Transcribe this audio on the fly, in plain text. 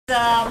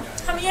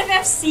How many of you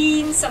have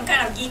seen some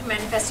kind of geek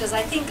manifestos?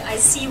 I think I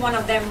see one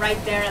of them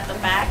right there at the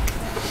back.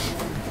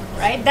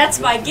 Right? That's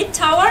by Git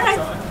Tower, I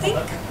think.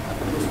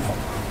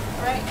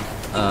 Right?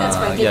 I think that's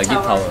by Git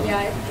Tower.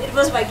 Yeah, it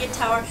was by Git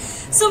Tower.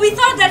 So we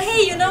thought that,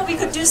 hey, you know, we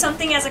could do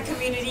something as a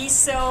community.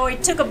 So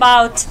it took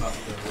about,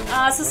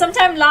 so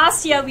sometime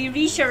last year we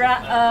reached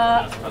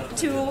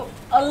to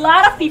a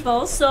lot of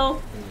people. So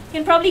you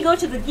can probably go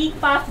to the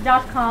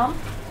geekpath.com.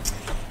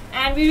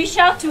 And we reached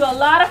out to a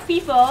lot of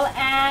people,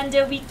 and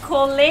we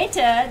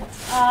collated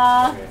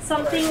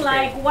something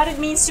like what it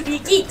means to be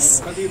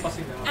geeks.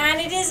 And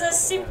it is a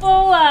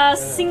simple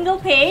single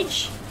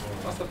page.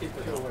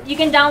 You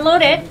can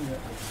download it.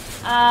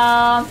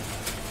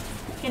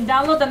 You can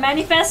download the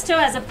manifesto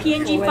as a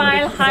PNG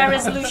file, high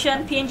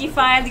resolution PNG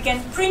file. You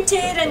can print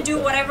it and do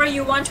whatever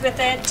you want with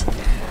it.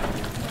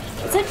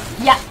 Is it?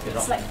 Yeah,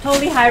 it's like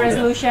totally high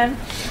resolution.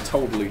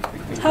 Totally.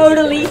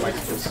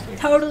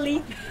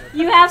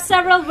 You have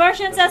several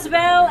versions as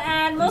well,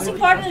 and most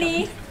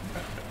importantly,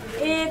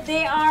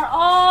 they are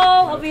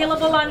all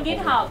available on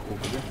GitHub.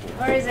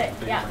 Where is it?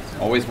 Yeah.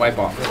 Always wipe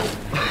off.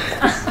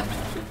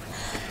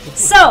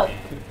 So,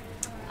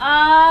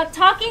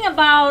 talking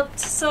about,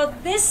 so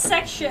this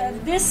section,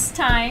 this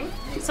time,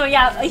 so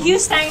yeah, a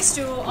huge thanks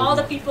to all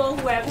the people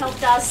who have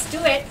helped us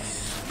do it.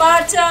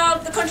 But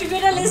the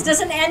contributor list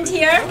doesn't end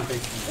here.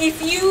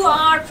 If you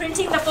are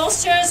printing the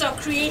posters or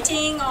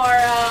creating or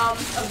a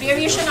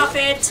variation of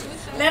it,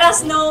 let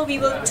us know. We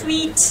will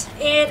tweet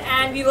it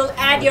and we will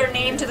add your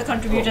name to the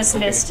contributors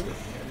list.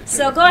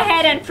 So go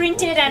ahead and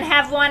print it and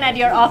have one at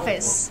your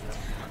office.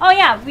 Oh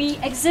yeah, we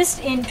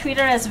exist in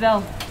Twitter as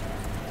well.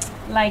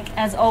 Like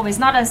as always,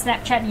 not on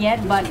Snapchat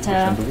yet, but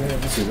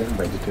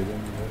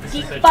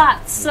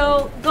Geekbot.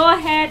 So go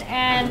ahead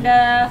and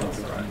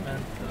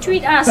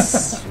tweet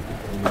us.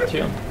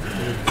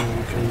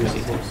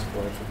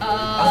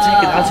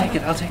 I'll take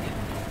it.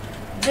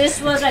 This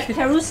was at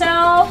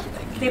Carousel.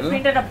 They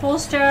printed a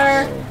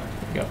poster.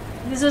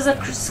 This was a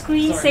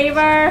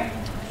screensaver.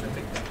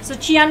 So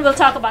Chee Aun will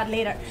talk about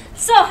later.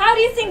 So how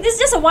do you think, this is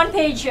just a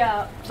one-page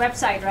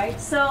website, right?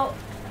 So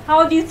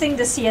how do you think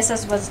the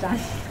CSS was done?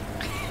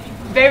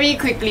 Very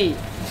quickly.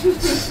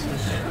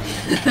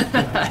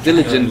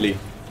 Diligently.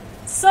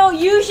 So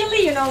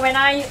usually, you know, when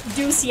I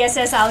do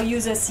CSS, I'll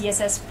use a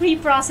CSS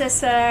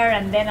preprocessor,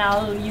 and then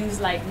I'll use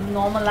like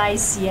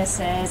normalized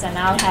CSS, and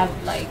I'll have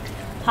like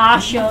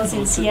partials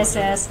in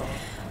CSS.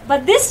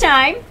 But this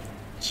time,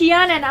 Chee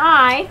Aun and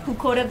I, who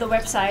coded the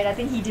website, I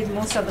think he did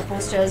most of the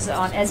posters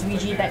on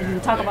SVG that we'll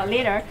talk about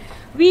later,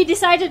 we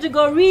decided to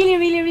go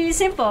really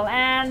simple,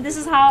 and this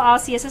is how our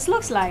CSS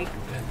looks like.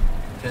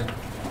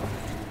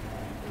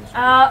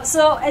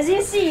 So as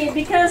you see,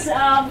 because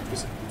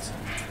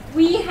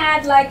we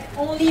had like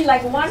only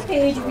like one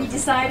page, we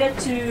decided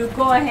to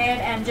go ahead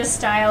and just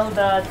style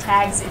the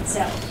tags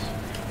itself.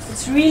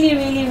 It's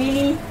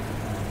really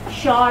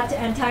short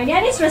and tiny,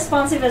 and it's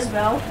responsive as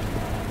well.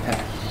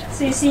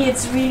 So you see,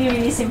 it's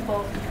really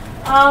simple.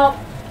 How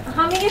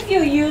many of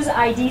you use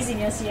IDs in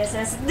your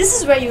CSS? This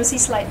is where you'll see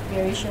slight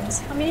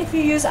variations. How many of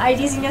you use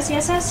IDs in your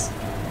CSS?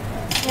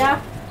 Yeah?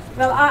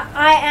 Well,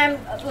 I am,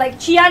 like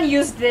Chee Aun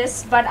used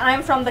this, but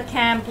I'm from the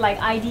camp, like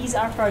IDs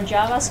are for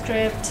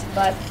JavaScript,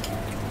 but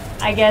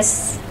I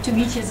guess to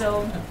each his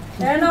own.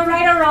 There are no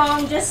right or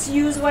wrong, just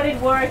use what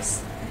it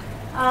works.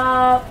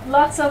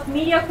 Lots of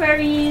media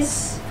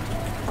queries,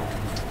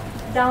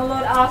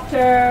 download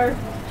after,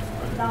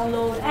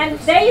 download, and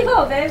there you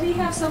go, there we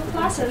have some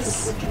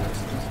classes.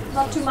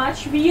 Not too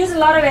much. We use a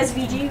lot of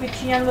SVG, which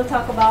Chee Aun will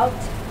talk about,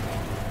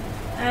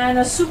 and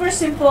a super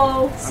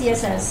simple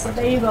CSS, so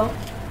there you go.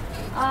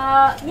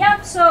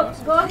 Yeah, so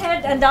go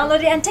ahead and download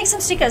it and take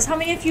some stickers. How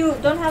many of you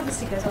don't have the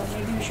stickers? Or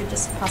maybe we should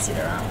just pass it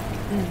around.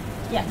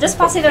 Yeah, just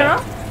pass it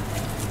around.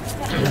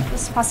 Yeah,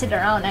 just pass it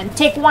around and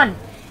take one.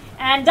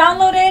 And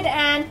download it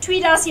and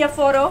tweet us your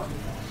photo.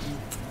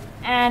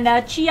 And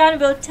Chee Aun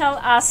will tell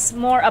us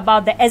more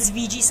about the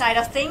SVG side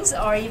of things,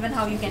 or even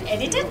how you can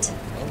edit it.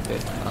 Okay,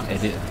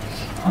 edit.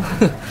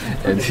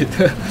 Edit.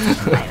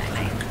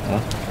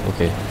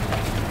 Okay.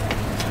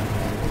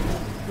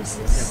 This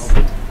is...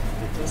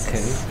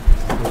 Okay.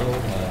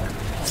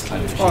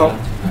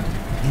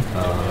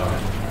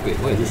 Wait,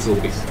 why is this so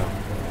big?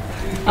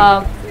 I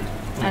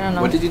don't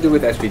know. What did you do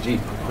with SVG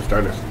for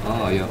starters?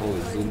 Oh yeah,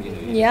 it's zoomed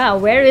in. Yeah,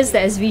 where is the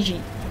SVG?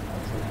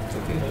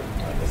 Okay.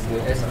 The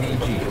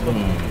SVG.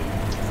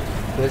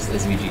 Where's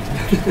SVG?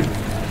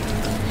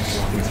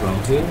 It's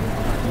around here.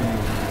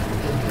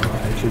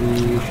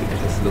 Actually, should I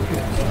just look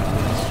at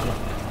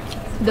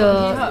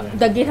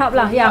the GitHub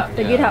lah? Yeah,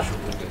 the GitHub.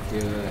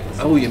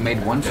 Oh, you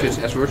made one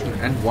CSS version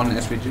and one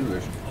SVG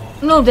version.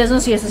 No, there's no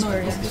CSS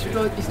version.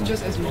 It's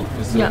just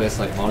SVG. So there's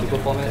like multiple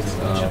formats.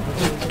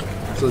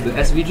 So the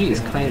SVG is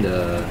kind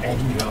of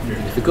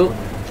difficult.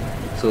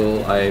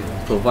 So I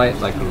provide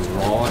like a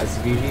raw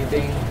SVG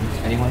thing.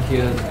 Anyone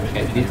here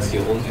edits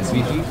your own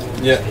SVG?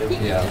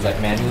 Yeah, like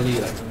manually.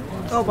 Like,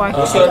 Oh boy.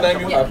 Surname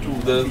you have to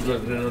the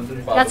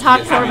redundant part. That's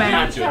hardcore,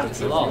 man.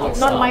 It's a lot of Not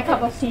stuff. my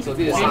cup of tea. So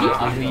this is an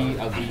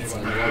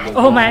ugly,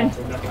 Oh man.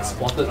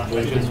 exported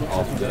version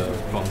of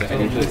from the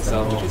editor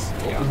itself, which is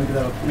kind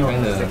of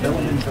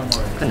scary.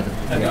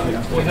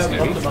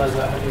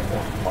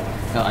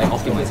 I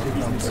optimized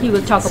it. He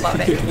will talk about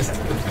it.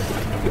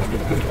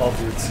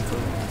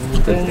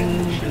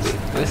 Then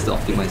where's the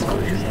optimized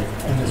version?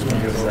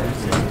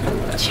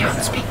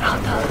 Speak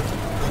louder.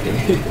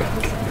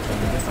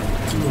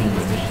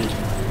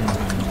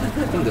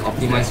 I think the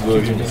optimized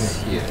version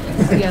is here.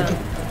 Yeah.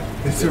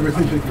 It's a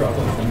really big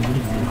problem.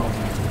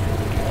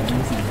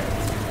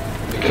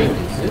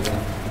 Is it?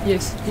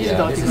 Yes, this is Yeah,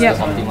 the this is Yep.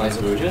 the optimized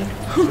version.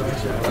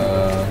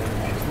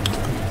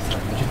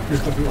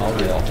 How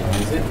they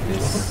optimize it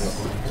is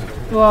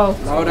Wow.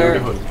 Louder.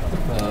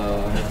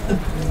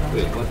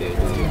 wait, what they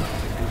do?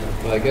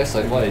 Well, I guess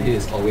like what I did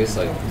is always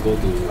like go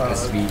to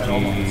SVG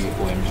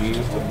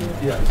OMG.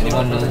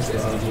 Anyone knows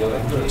SVG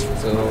OMG?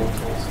 So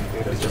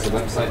it's just a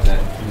website that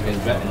you can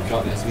drag and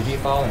drop the SVG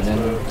file and then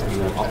you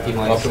will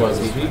optimize the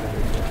SVG.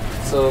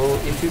 So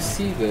if you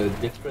see the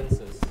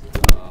differences,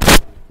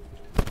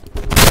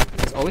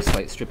 it's always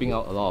like stripping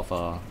out a lot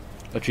of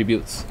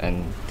attributes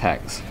and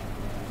tags.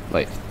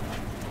 Like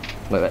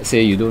let's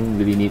say you don't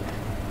really need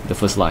the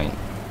first line,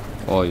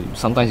 or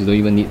sometimes you don't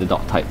even need the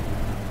dot type.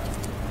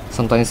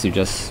 Sometimes you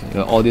just,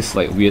 all this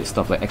like weird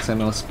stuff like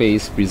XML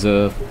space,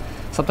 preserve.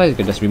 Sometimes you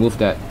can just remove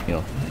that,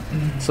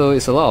 So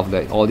it's a lot of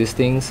like all these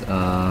things.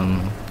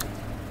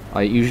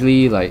 I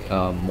usually like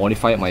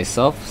modify it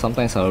myself.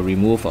 Sometimes I'll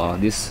remove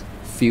this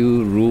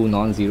fill rule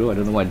non-zero. I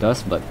don't know what it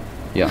does, but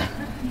yeah.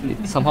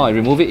 Somehow I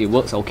remove it, it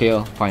works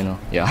okay, fine.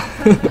 Yeah.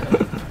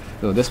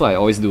 So that's what I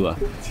always do.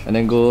 And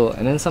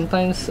then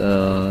sometimes,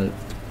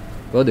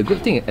 well, the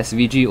good thing at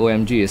SVG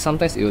OMG is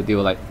sometimes they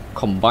will like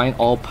combine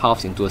all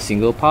paths into a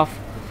single path.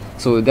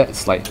 So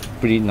that's like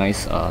pretty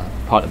nice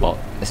part about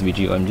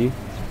SVG OMG.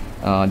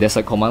 There's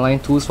like command line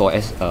tools for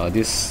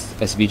this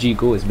SVG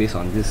Go is based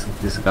on this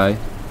guy,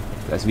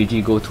 the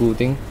SVG Go tool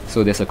thing.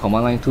 So there's a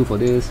command line tool for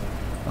this.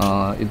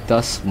 It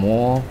does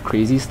more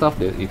crazy stuff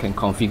that you can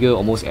configure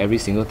almost every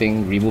single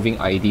thing, removing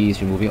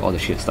IDs, removing all the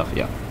shit stuff.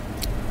 Yeah,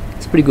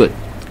 it's pretty good.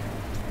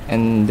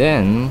 And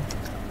then,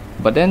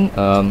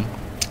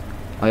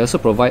 I also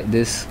provide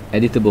this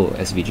editable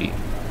SVG.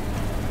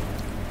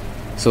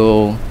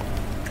 So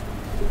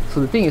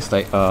the thing is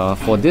like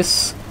for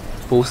this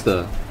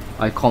poster,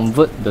 I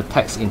convert the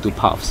text into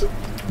paths.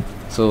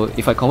 So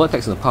if I convert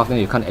text into path, then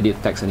you can't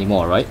edit text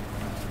anymore, right?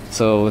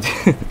 So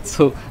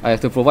so I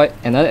have to provide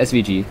another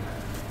SVG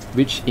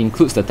which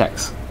includes the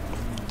text.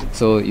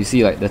 So you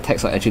see like the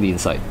text are actually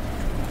inside.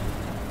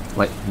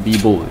 Like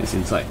Bebo is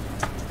inside.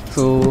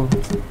 So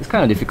it's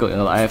kind of difficult,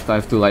 I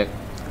have to like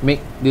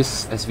make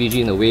this SVG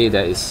in a way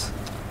that is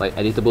like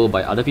editable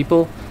by other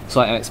people.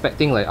 So I'm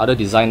expecting like other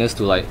designers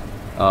to like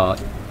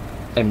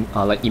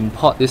like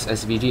import this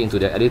SVG into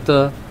their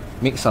editor,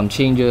 make some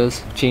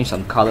changes, change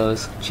some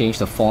colors, change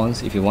the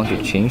fonts if you want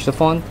to change the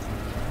font.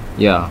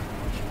 Yeah,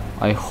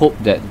 I hope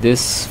that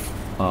this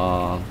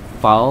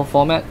file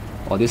format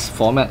or this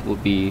format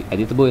would be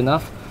editable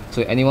enough.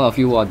 So any one of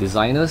you who are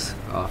designers,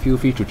 feel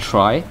free to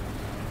try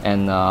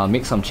and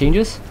make some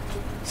changes.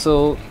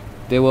 So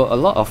there were a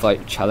lot of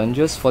like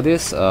challenges for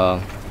this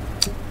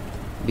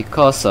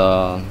because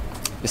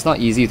it's not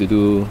easy to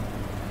do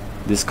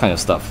this kind of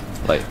stuff,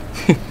 like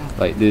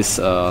like this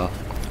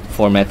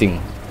formatting,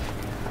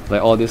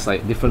 like all this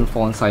like different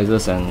font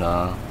sizes and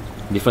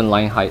different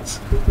line heights.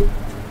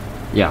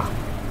 Yeah,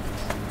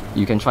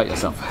 you can try it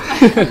yourself.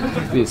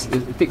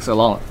 it takes a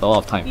lot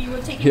of time. We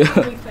will take it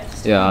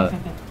first. Yeah,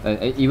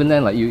 and even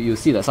then, like you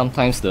see that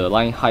sometimes the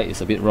line height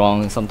is a bit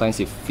wrong, sometimes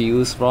it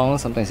feels wrong,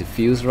 sometimes it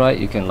feels right.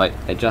 You can like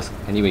adjust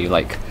any way you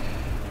like.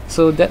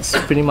 So that's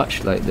pretty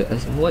much like the.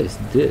 What is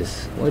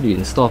this? Why do you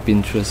install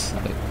Pinterest?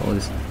 Like all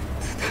this.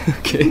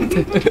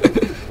 Okay.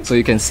 So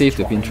you can save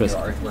the Pinterest.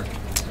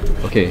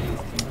 Okay.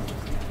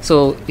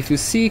 So if you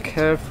see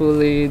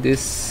carefully,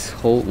 this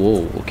whole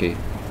okay.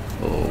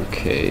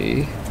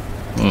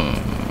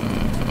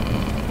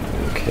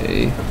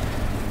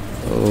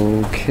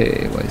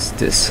 Okay, what is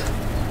this?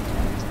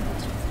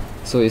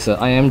 So it's an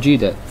IMG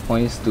that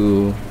points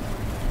to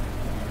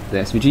the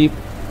SVG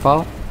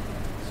file,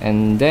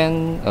 and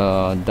then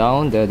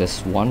down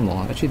there's one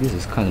more. Actually, this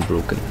is kind of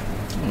broken.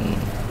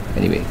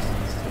 Anyway,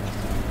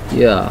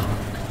 yeah.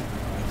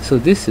 So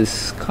this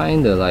is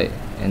kind of like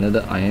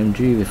another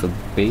IMG with a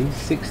base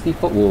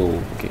 64.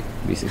 Whoa, okay,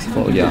 base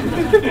 64. Yeah.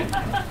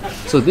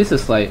 So this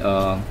is like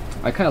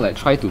I kind of like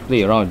try to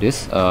play around with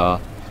this.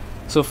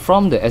 So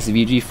from the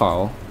SVG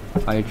file,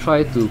 I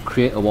try to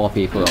create a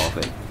wallpaper of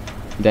it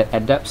that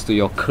adapts to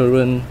your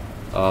current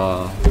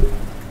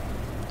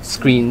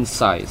screen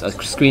size,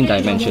 screen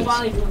dimensions.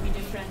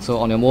 So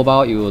on your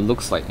mobile, it will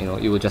looks like,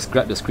 it will just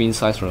grab the screen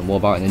size from the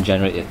mobile and then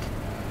generate it.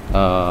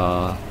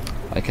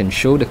 I can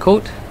show the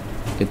code.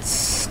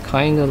 It's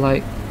kind of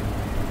like,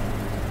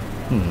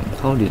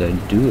 how did I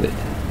do it?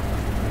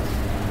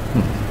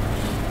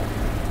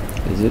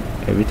 Is it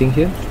everything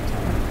here?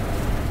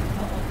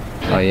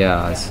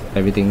 yeah, it's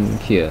everything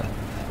here.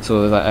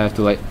 So like, I have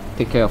to like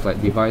take care of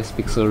like device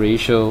pixel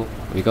ratio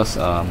because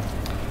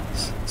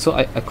so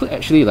I could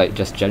actually like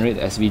just generate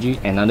the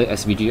SVG, another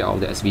SVG out of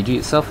the SVG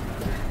itself.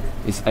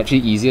 It's actually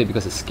easier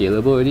because it's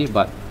scalable already,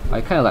 but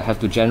I kind of like have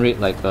to generate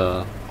like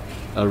a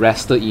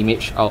raster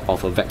image out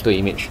of a vector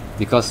image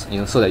because, you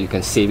know, so that you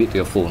can save it to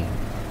your phone.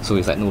 So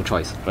it's like no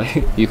choice,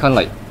 right? You can't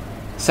like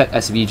set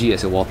SVG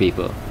as a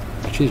wallpaper.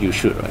 Actually, you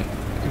should, right?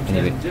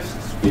 Anyway. Just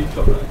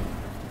screenshot, right?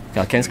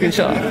 Yeah, can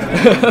screenshot.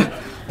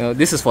 You know,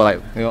 this is for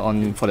like, you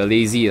know, for the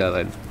lazy,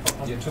 like,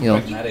 you know,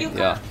 yeah.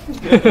 Not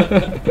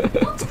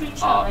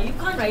screenshot, you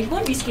can't, right? It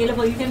won't be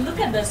scalable. You can look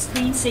at the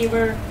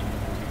screensaver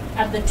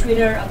at the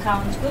Twitter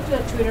account. Go to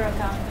the Twitter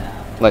account.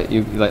 Like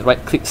you like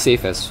right click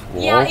save as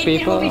wallpaper.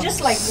 Yeah, it will be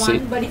just like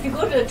one. But if you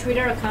go to the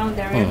Twitter account,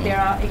 there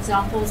are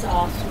examples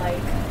of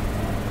like.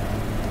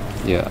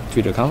 Yeah,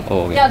 Twitter account.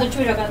 Oh, okay. Yeah, the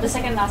Twitter account, the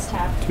second last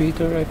tab.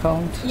 Twitter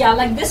account. Yeah,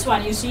 like this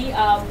one. You see,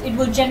 it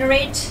will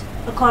generate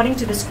according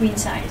to the screen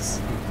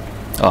size.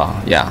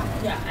 Oh, yeah.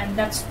 Yeah, and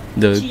that's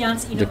The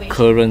Chian's innovation.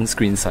 current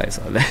screen size.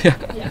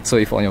 Yeah. So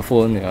if on your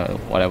phone,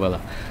 whatever lah.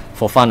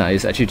 For fun,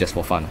 it's actually just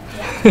for fun.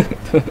 Yeah.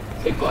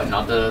 I've got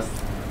another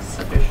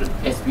suggestion.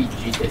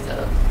 SVG is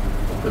a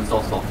open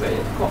source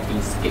software called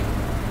Inkscape.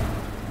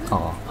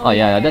 Oh,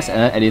 yeah, that's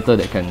an editor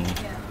that can.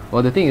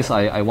 Well, the thing is,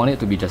 I want it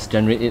to be just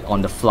generated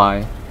on the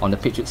fly on the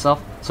page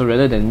itself. So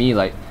rather than me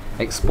like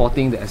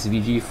exporting the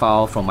SVG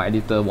file from my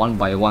editor one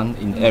by one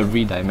in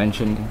every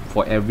dimension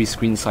for every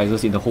screen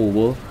sizes in the whole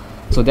world,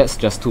 so that's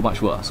just too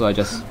much work. So I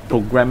just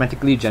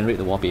programmatically generate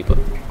the wallpaper.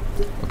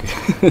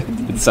 Okay,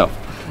 itself.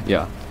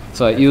 Yeah.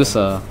 So I use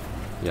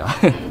yeah,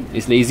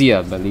 it's lazy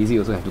but lazy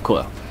also have to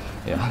code.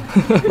 Yeah.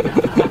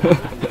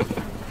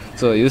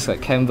 So I use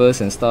like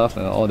canvas and stuff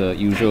and all the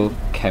usual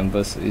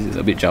canvas. This is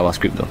a bit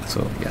JavaScript though.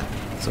 So yeah.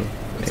 So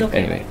It's okay.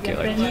 anyway, We're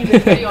okay, friendly like,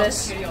 with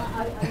this.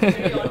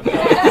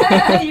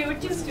 You were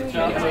just doing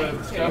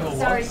it.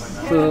 Sorry.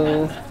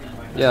 so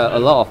yeah, a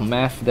lot of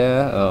math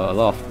there, a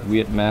lot of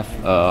weird math.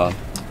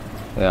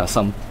 Yeah,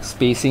 some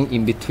spacing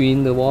in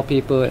between the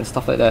wallpaper and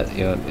stuff like that.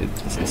 You know,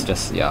 it's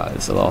just, yeah,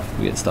 it's a lot of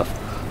weird stuff.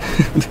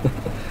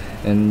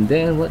 And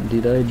then what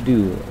did I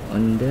do?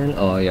 And then,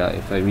 oh yeah,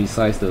 if I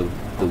resize the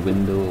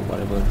window,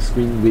 whatever,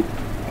 screen width,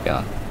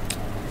 yeah.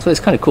 So it's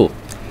kind of cool.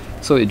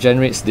 So it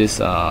generates this,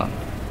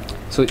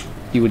 so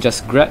you would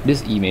just grab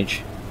this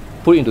image,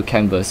 put it into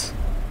canvas,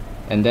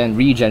 and then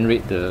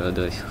regenerate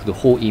the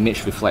whole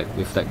image with like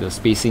the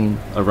spacing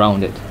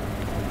around it.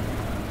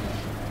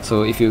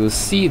 So if you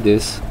see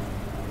this,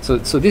 so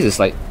this is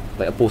like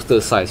a poster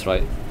size,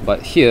 right?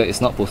 But here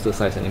it's not poster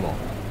size anymore.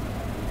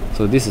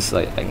 So this is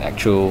like an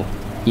actual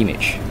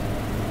image.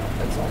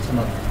 That's also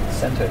not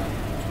centered.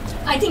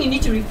 I think you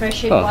need to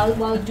refresh it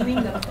while doing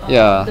the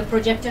Yeah. the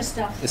projector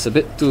stuff. It's a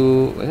bit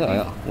too.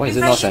 Yeah. Why is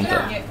it not Refresh it,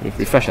 centered? yeah.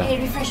 Refresh. Hey,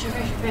 refresh,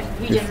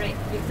 regenerate,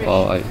 refresh.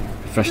 Oh, I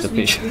refresh the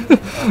page.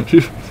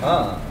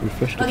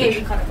 Refresh the Okay, we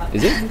page. caught about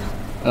Is it?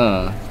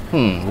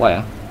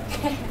 Why?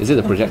 Is it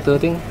the projector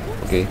thing?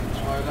 Okay.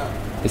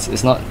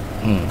 It's not.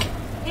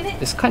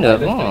 It's kind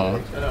of.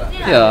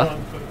 Yeah.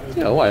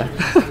 Why?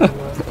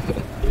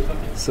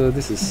 So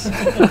this is.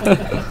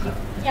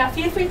 Yeah,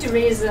 feel free to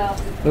raise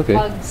Okay.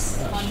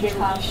 bugs on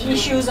GitHub,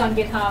 issues on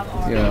GitHub,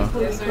 or Yeah.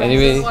 pull requests.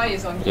 Anyway, This is why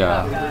it's on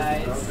yeah.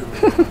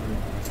 GitHub,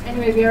 guys.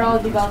 Anyway, we're all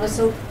developers,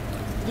 so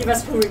give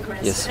us pull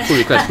requests. Yes,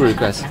 pull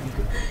request.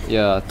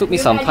 Yeah, took me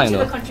We'll some add you time to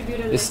the though.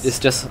 contributor It's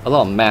list. just a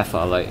lot of math.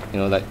 Like, you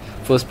know, like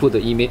first put the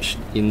image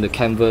in the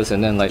canvas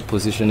and then like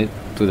position it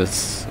to the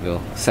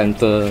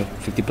center,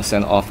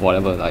 50% off,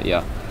 whatever. Like,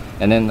 yeah,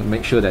 and then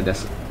make sure that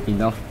there's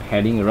enough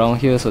padding around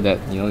here so that,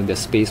 you know, there's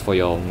space for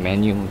your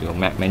menu, your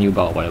menu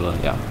bar or whatever.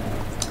 Yeah.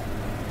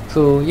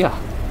 So yeah,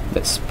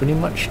 that's pretty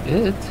much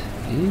it.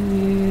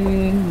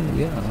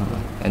 Yeah,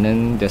 and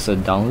then there's a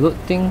download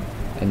thing,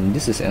 and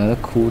this is another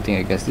cool thing.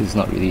 I guess this is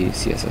not really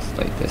CSS.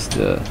 Like, there's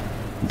the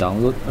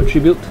download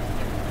attribute.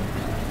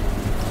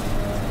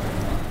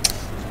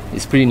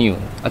 It's pretty new.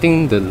 I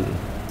think the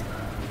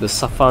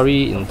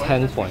Safari in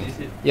 10 point.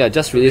 Yeah,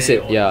 just release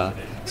it. Yeah.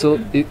 So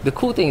the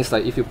cool thing is,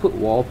 like, if you put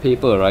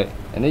wallpaper, right,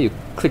 and then you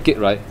click it,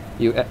 right,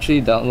 you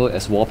actually download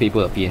as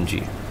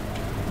wallpaper.png.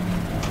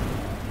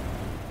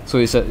 So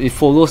it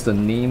follows the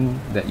name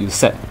that you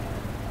set.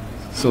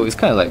 So it's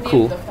kind of like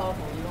cool.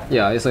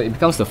 Yeah, it's like it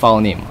becomes the file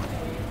name.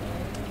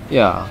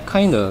 Yeah,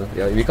 kind of.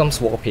 Yeah, it becomes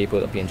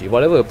wallpaper.png.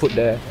 Whatever you put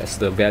there as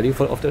the value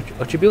of the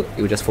attribute,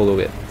 it will just follow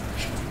it.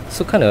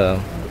 So kind of.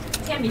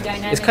 It can be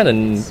dynamic. It's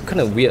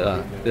kind of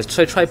weird. Just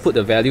try put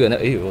the value and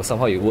then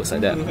somehow it works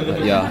like that.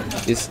 But yeah,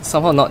 it's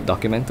somehow not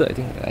documented, I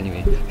think.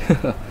 Anyway,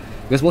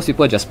 because most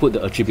people just put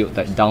the attribute,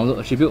 like download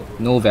attribute,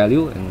 no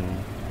value, and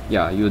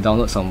yeah, you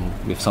download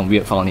with some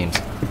weird file names.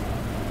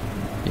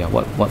 Yeah,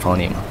 what file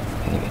name?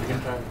 Anyway,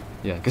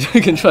 yeah,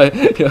 you can try.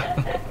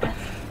 Yeah.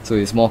 So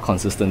it's more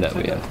consistent that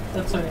way. Yeah.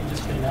 That's something you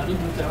just came out of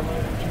the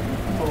download attribute.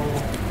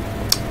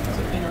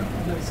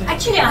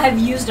 Actually, I have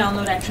used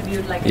download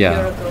attribute like a Yeah.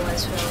 year ago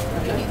as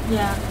well. Okay.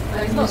 Yeah.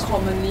 It's not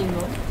commonly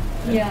known.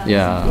 Yeah.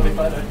 Yeah. What if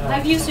I don't know?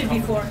 I've used it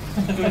before.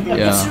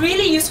 Yeah. It's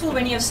really useful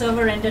when you have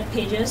server-rendered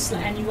pages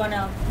and you want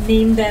to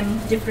name them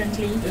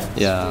differently.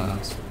 Yeah.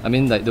 I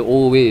mean, like the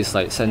old way is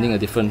like sending a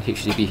different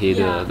HTTP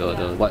header, Yeah,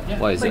 the what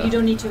is But it? you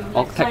don't need to.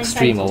 Octet find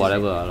stream sites or to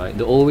whatever, right?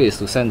 The old way is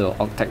to send the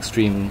octet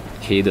stream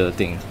header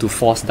thing to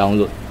force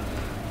download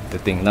the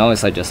thing. Now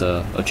it's like just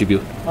a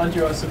attribute. Mind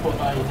you, I support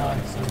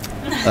IE9,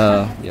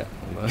 so. Yeah.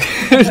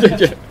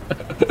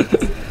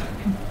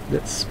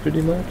 That's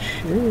pretty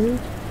much it.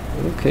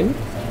 Okay.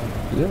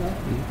 Yeah.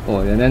 Oh,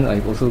 and then I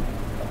also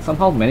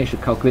somehow managed to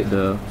calculate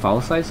the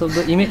file size of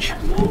the image.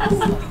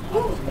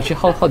 Actually,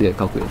 how did I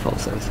calculate the file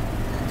size?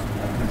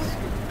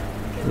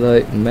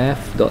 Like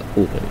math dot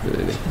wait.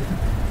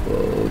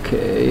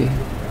 Okay.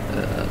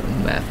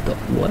 Math dot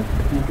what?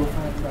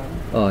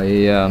 Oh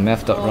yeah,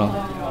 math dot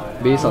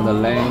round. Based on the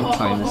length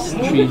times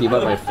 3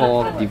 divided by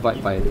 4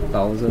 divided by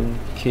 1000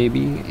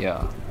 KB.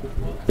 Yeah.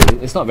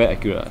 It's not very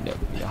accurate.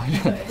 Yeah.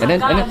 and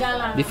then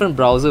different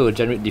browser will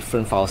generate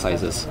different file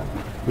sizes,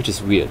 which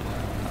is weird.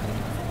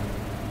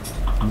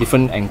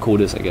 Different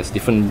encoders, I guess.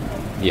 Different,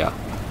 yeah.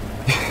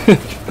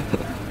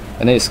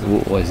 And then it's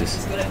what is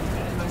this?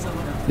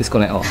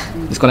 Disconnect all.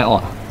 Disconnect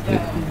all.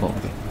 Oh,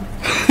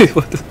 okay.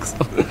 What the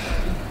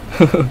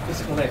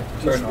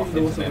Turn off the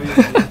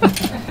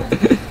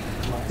internet.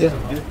 Yeah,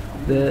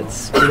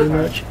 that's pretty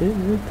much it.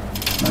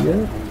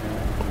 Yeah.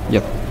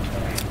 Yep.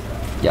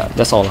 Yeah,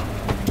 that's all.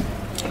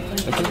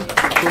 Okay.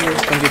 Cool.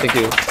 Thank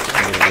you.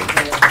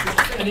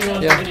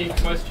 Anyone Yeah. have any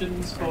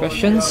questions for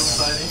Questions?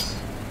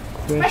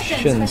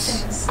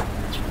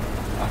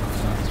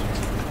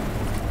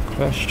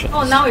 Questions.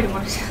 Oh, now it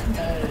works.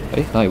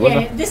 Hey, now it works.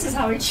 Yeah, this is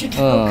how it should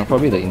look.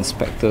 Probably the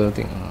inspector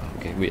thing.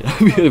 Okay, weird.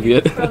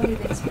 Probably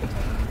this.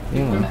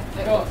 Yeah.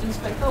 Your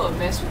inspector will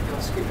mess with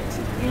your script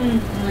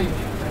execution. So you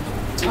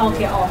should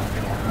Okay, off.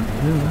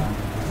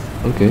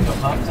 Okay.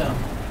 Markdown?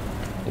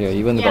 Yeah,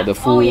 even Yeah. got the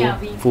Oh, full yeah,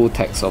 full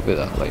text of it.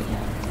 Like,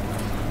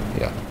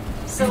 yeah.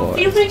 So For-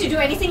 feel free to do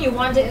anything you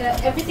want.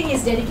 Everything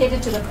is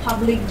dedicated to the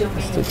public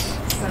domain. This-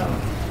 So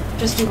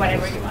just do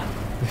whatever you want.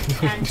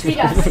 And tweet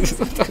us.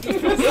 What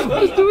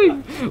are you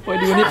doing? Why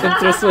do you need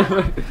Pinterest?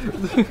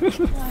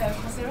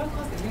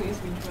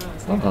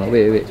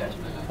 Wait.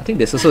 I think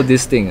there's also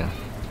this thing.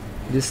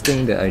 This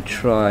thing that I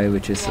try,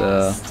 which is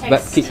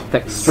WebKit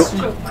text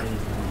stroke.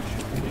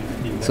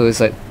 So it's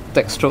like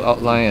text stroke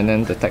outline and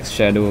then the text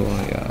shadow.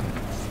 Yeah,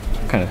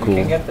 kind of You cool.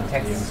 can get the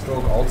text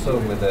stroke also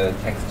with the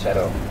text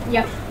shadow.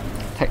 Yep.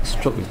 Text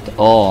stroke with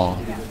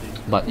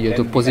but you have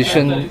to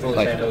position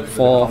like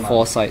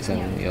four sides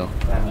and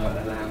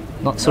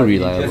not so You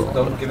reliable. just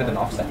don't give it an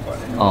offset.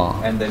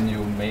 And then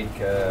you make.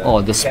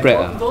 The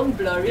spread. don't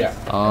blur it. Yeah.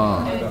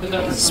 But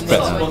that's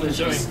Spread. what they're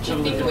showing.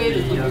 Stripping away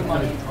the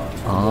code.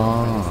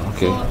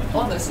 Okay. So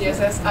all the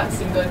CSS art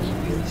symbol need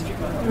to be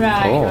stripped out.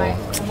 Right.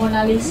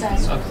 Mona Lisa.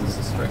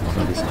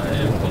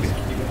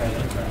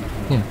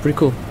 Yeah, pretty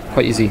cool.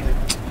 Quite easy.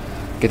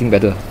 Getting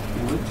better.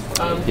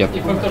 Yep.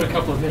 If I've got a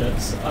couple of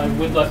minutes, I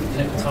would like to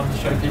take the time to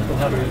show people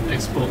how to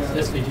export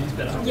SVGs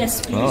better.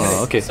 Yes, please.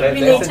 Oh, okay. So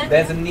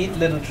there's a neat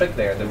little trick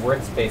there, the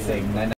word spacing.